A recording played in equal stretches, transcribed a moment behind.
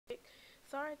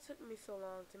Sorry it took me so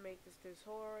long to make this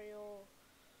tutorial.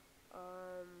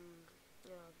 Oh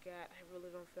god, I really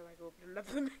don't feel like opening up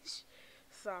the mesh.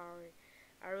 Sorry.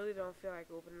 I really don't feel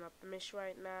like opening up the mesh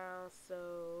right now,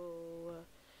 so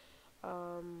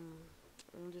I'm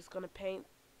just gonna paint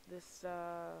this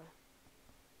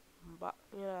but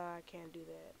yeah, I can't do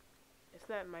that. It's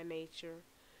not in my nature.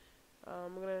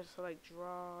 I'm gonna just like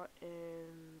draw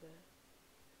and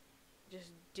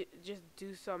just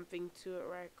do something to it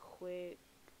right quick.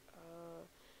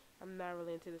 I'm not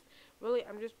really into this. Really,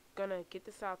 I'm just gonna get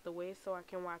this out the way so I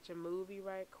can watch a movie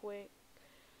right quick.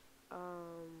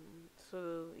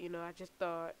 So you know, I just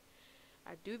thought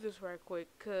I'd do this right quick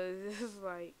because this is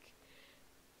like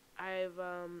I've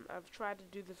tried to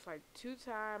do this like 2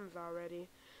 times already.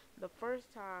 The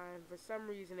first time, for some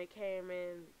reason, it came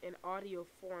in audio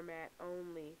format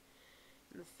only.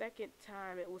 And the second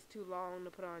time, it was too long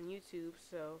to put on YouTube.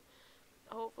 So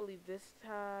hopefully this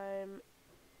time,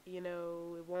 you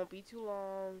know, it won't be too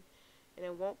long, and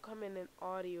it won't come in an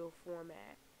audio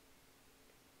format.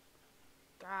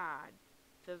 God,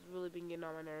 that's really been getting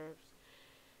on my nerves.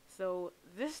 So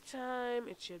this time,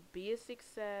 it should be a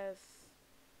success.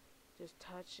 Just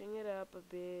touching it up a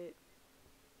bit.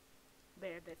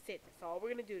 There, that's it. That's all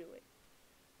we're gonna do to it.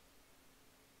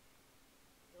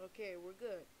 Okay, we're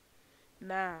good.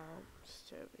 Now,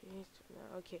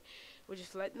 okay, we're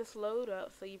just letting this load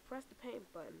up. So you press the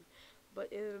paint button.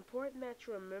 But it is important that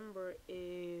you remember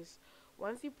is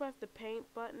once you press the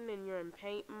paint button and you're in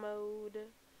paint mode,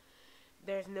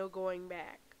 there's no going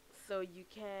back. So you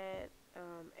can't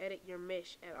edit your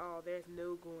mesh at all. There's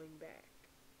no going back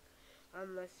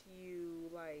unless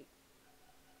you like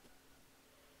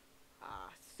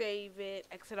save it,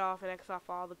 exit off, and exit off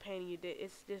all the painting you did.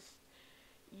 It's just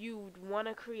you'd want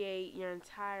to create your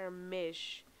entire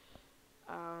mesh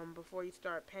before you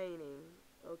start painting,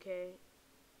 okay?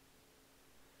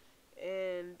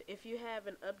 And if you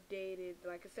haven't updated,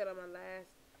 like I said on my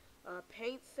last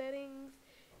paint settings,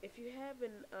 if you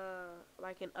haven't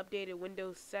like an updated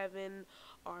Windows 7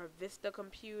 or Vista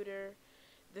computer,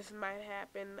 this might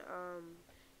happen.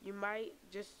 You might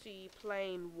just see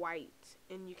plain white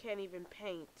and you can't even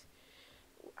paint.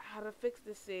 How to fix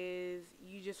this is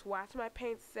you just watch my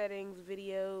paint settings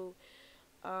video,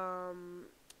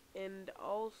 and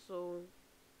also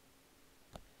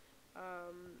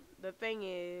the thing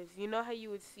is, you know how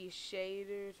you would see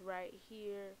shaders right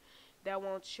here that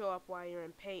won't show up while you're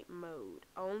in paint mode,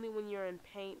 only when you're in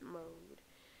paint mode.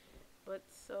 But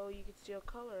so you can still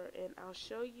color, and I'll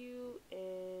show you,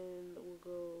 and we'll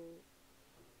go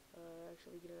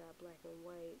actually get it out black and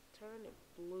white, turn it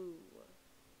blue.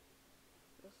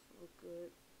 This look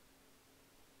good.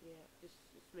 Yeah, just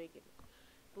make it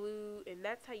blue, and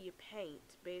that's how you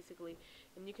paint basically.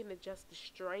 And you can adjust the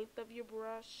strength of your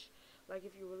brush, like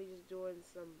if you're really just doing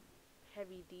some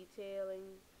heavy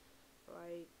detailing,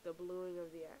 like the bluing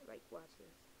of the eye. Like watch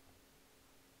this.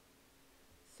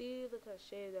 See, look how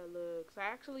shaded that looks. I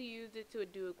actually used it to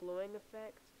do a glowing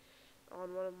effect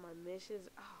on one of my meshes.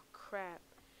 Oh crap,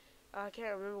 I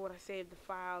can't remember what I saved the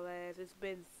file as. It's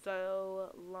been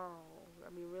so long. I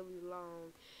mean, really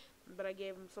long. But I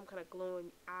gave him some kind of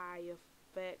glowing eye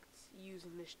effect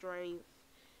using the strength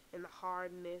and the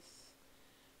hardness.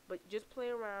 But just play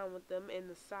around with them, and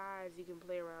the size you can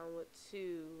play around with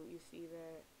too. You see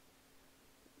that?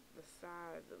 The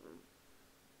size of them.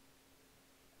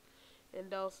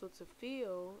 And also to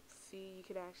feel, see, you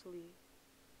can actually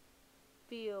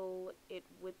feel it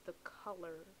with the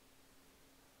color.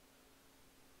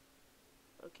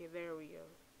 Okay, there we go.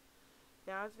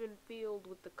 Now it's been filled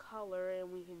with the color,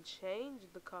 and we can change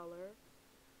the color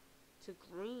to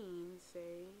green,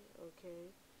 say.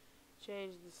 Okay,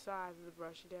 change the size of the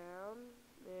brush down,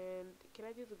 and can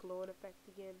I do the glowing effect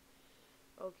again?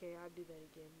 Okay, I'll do that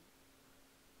again.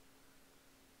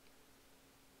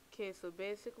 Okay, so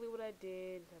basically what I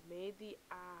did is I made the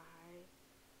eye,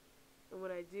 and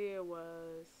what I did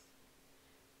was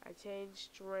I changed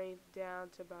strength down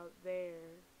to about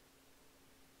there,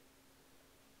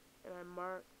 and I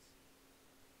marked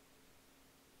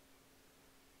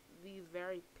these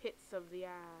very pits of the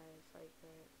eyes like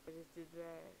that. I just did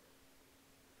that.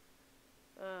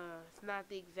 It's not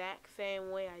the exact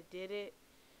same way I did it,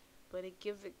 but it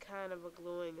gives it kind of a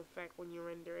glowing effect when you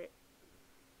render it.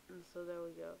 And so there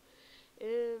we go.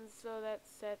 And so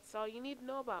that's all you need to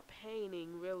know about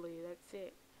painting, really. That's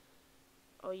it.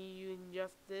 Oh, you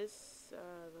adjust this,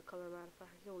 the color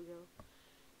modifier. Here we go.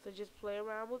 So just play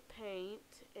around with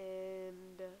paint,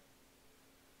 and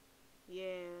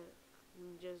yeah,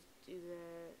 and just do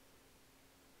that.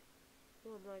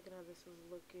 Oh, I'm liking how this is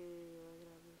looking. I'm liking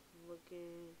how this is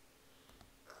looking.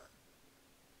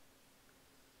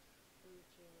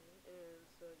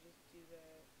 do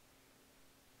that.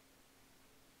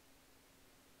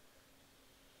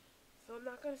 So I'm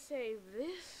not gonna save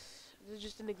this. This is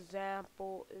just an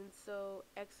example, and so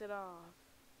exit off.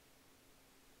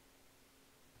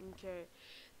 Okay,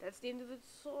 that's the end of the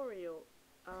tutorial.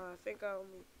 I think I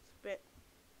only spent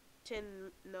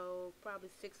 10, no, probably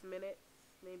 6 minutes,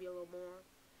 maybe a little more.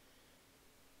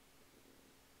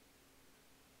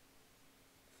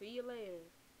 See you later.